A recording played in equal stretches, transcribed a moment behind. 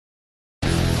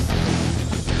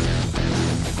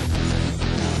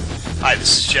Hi,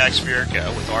 this is Jack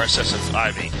Spirica with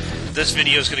RSSifyMe. This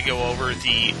video is going to go over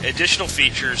the additional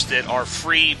features that are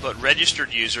free but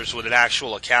registered users with an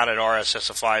actual account at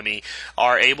RSSifyMe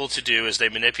are able to do as they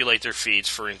manipulate their feeds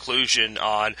for inclusion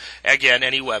on, again,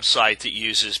 any website that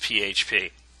uses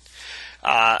PHP.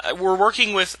 We're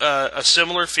working with a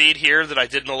similar feed here that I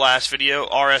did in the last video,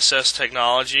 RSS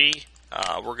technology.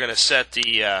 We're going to set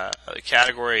the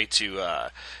category to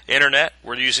Internet.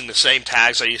 We're using the same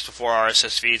tags I used before,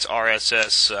 RSS feeds,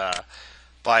 RSS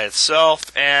by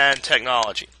itself, and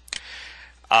technology.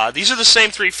 These are the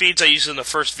same three feeds I used in the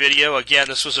first video. Again,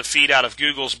 this was a feed out of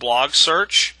Google's blog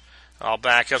search. I'll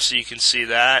back up so you can see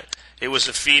that. It was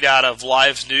a feed out of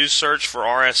Live's news search for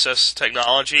RSS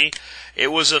technology.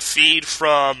 It was a feed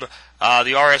from the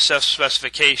RSS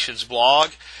specifications blog.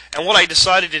 And what I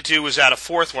decided to do was add a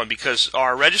fourth one because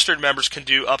our registered members can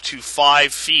do up to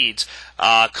 5 feeds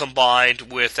combined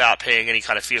without paying any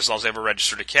kind of fee as long as they have a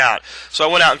registered account. So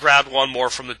I went out and grabbed one more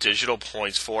from the digital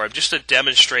points forum just to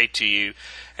demonstrate to you.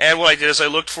 And what I did is I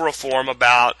looked for a forum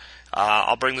about,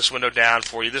 I'll bring this window down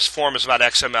for you, this forum is about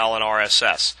XML and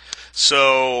RSS.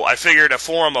 So I figured a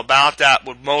forum about that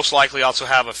would most likely also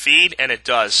have a feed, and it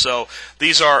does. So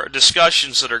these are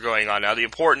discussions that are going on. Now, the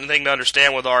important thing to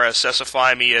understand with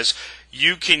RSSifyMe is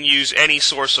you can use any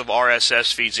source of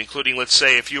RSS feeds, including, let's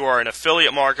say, if you are an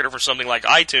affiliate marketer for something like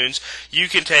iTunes, you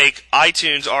can take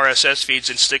iTunes RSS feeds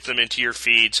and stick them into your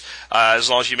feeds as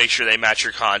long as you make sure they match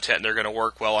your content and they're going to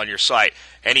work well on your site.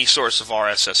 Any source of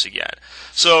RSS again.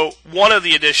 So one of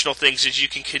the additional things is you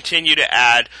can continue to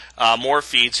add more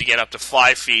feeds, again up to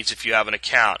 5 feeds if you have an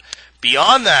account.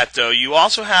 Beyond that, though, you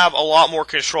also have a lot more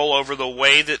control over the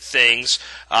way that things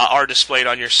are displayed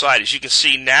on your site. As you can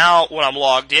see now, when I'm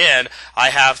logged in, I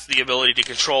have the ability to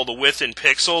control the width in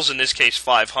pixels, in this case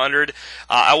 500.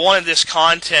 I wanted this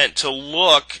content to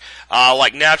look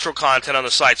like natural content on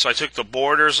the site, so I took the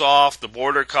borders off, the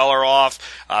border color off,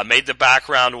 made the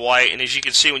background white, and as you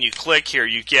can see when you click here,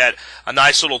 you get a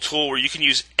nice little tool where you can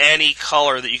use any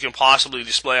color that you can possibly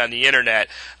display on the internet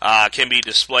can be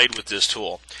displayed with this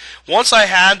tool. Once I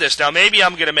had this, now maybe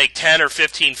I'm going to make 10 or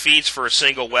 15 feeds for a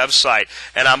single website,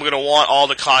 and I'm going to want all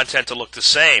the content to look the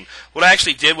same. What I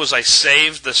actually did was I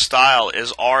saved the style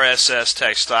as RSS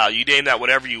text style. You name that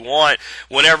whatever you want.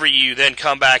 Whenever you then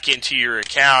come back into your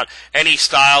account, any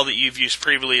style that you've used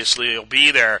previously will be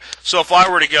there. So if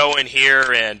I were to go in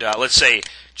here and let's say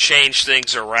change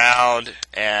things around,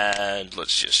 and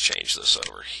let's just change this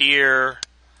over here.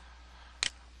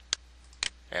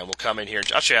 And we'll come in here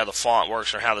and I'll show you how the font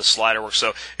works or how the slider works.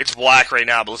 So it's black right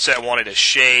now, but let's say I wanted a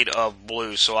shade of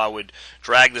blue. So I would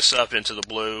drag this up into the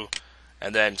blue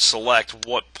and then select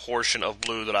what portion of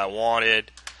blue that I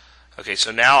wanted. Okay,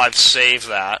 so now I've saved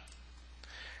that.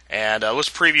 And let's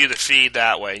preview the feed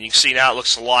that way. And you can see now it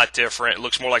looks a lot different. It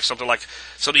looks more like something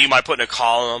you might put in a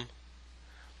column.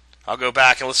 I'll go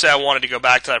back and let's say I wanted to go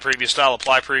back to that previous style.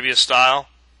 Apply previous style.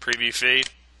 Preview feed.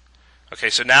 Okay,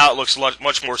 so now it looks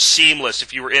much more seamless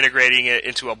if you were integrating it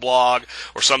into a blog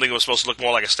or something that was supposed to look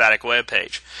more like a static web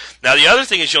page. Now, the other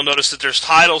thing is you'll notice that there's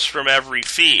titles from every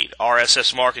feed,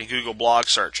 RSS Marketing, Google Blog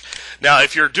Search. Now,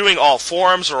 if you're doing all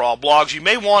forums or all blogs, you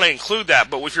may want to include that,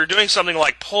 but if you're doing something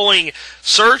like pulling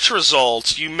search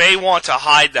results, you may want to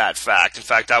hide that fact. In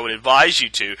fact, I would advise you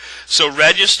to. So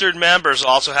registered members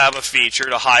also have a feature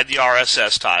to hide the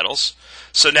RSS titles.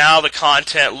 So now the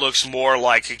content looks more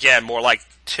like, again, more like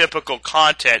typical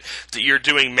content that you're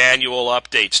doing manual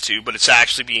updates to, but it's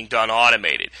actually being done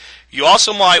automated. You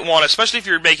also might want, especially if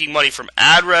you're making money from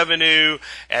ad revenue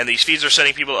and these feeds are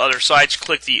sending people to other sites,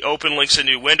 click the open links in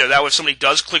new window. That way if somebody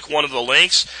does click one of the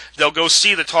links, they'll go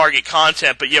see the target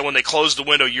content, but yet when they close the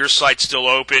window, your site's still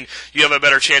open. You have a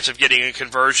better chance of getting a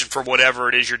conversion for whatever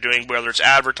it is you're doing, whether it's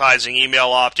advertising, email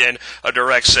opt-in, a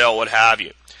direct sale, what have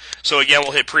you. So again,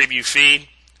 we'll hit preview feed.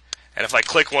 And if I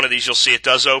click one of these, you'll see it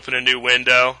does open a new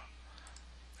window.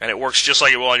 And it works just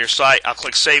like it will on your site. I'll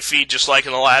click Save Feed just like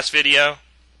in the last video.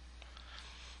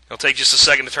 It'll take just a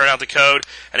second to turn out the code.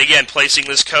 And again, placing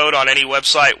this code on any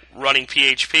website running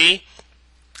PHP,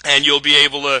 and you'll be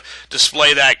able to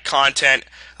display that content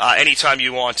anytime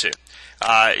you want to.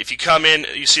 If you come in,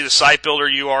 you see the site builder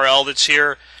URL that's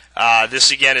here. This,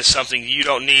 again, is something you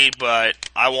don't need, but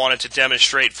I wanted to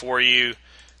demonstrate for you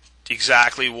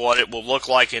exactly what it will look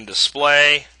like in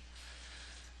display.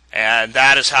 And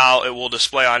that is how it will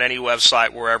display on any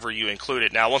website wherever you include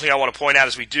it. Now, one thing I want to point out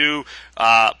is we do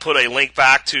put a link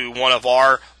back to one of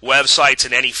our websites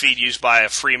in any feed used by a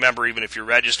free member, even if you're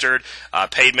registered.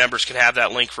 Paid members can have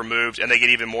that link removed, and they get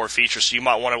even more features. So you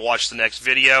might want to watch the next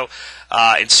video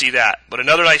and see that. But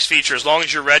another nice feature, as long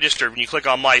as you're registered, when you click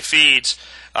on My Feeds,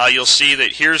 you'll see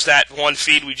that here's that one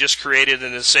feed we just created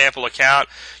in the sample account.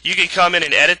 You can come in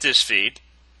and edit this feed.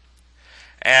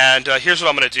 And here's what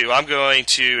I'm going to do. I'm going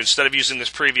to, instead of using this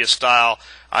previous style,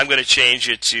 I'm going to change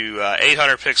it to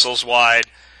 800 pixels wide.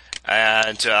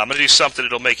 And I'm going to do something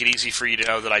that'll make it easy for you to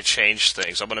know that I changed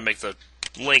things. I'm going to make the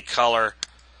link color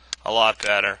a lot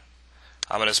better.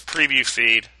 I'm going to preview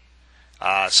feed.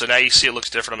 So now you see it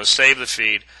looks different. I'm going to save the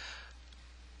feed.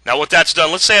 Now what that's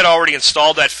done, let's say I'd already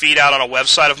installed that feed out on a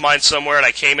website of mine somewhere, and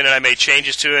I came in and I made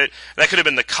changes to it. That could have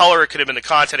been the color, it could have been the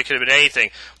content, it could have been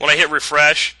anything. When I hit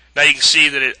refresh, now you can see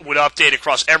that it would update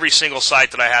across every single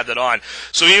site that I had that on.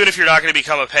 So even if you're not going to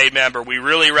become a paid member, we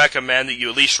really recommend that you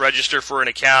at least register for an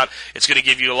account. It's going to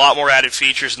give you a lot more added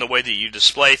features in the way that you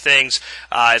display things.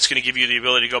 It's going to give you the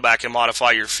ability to go back and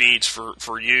modify your feeds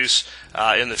for use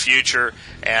in the future.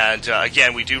 And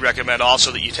again, we do recommend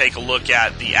also that you take a look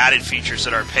at the added features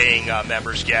that our paying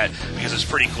members get, because it's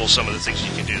pretty cool some of the things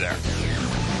you can do there.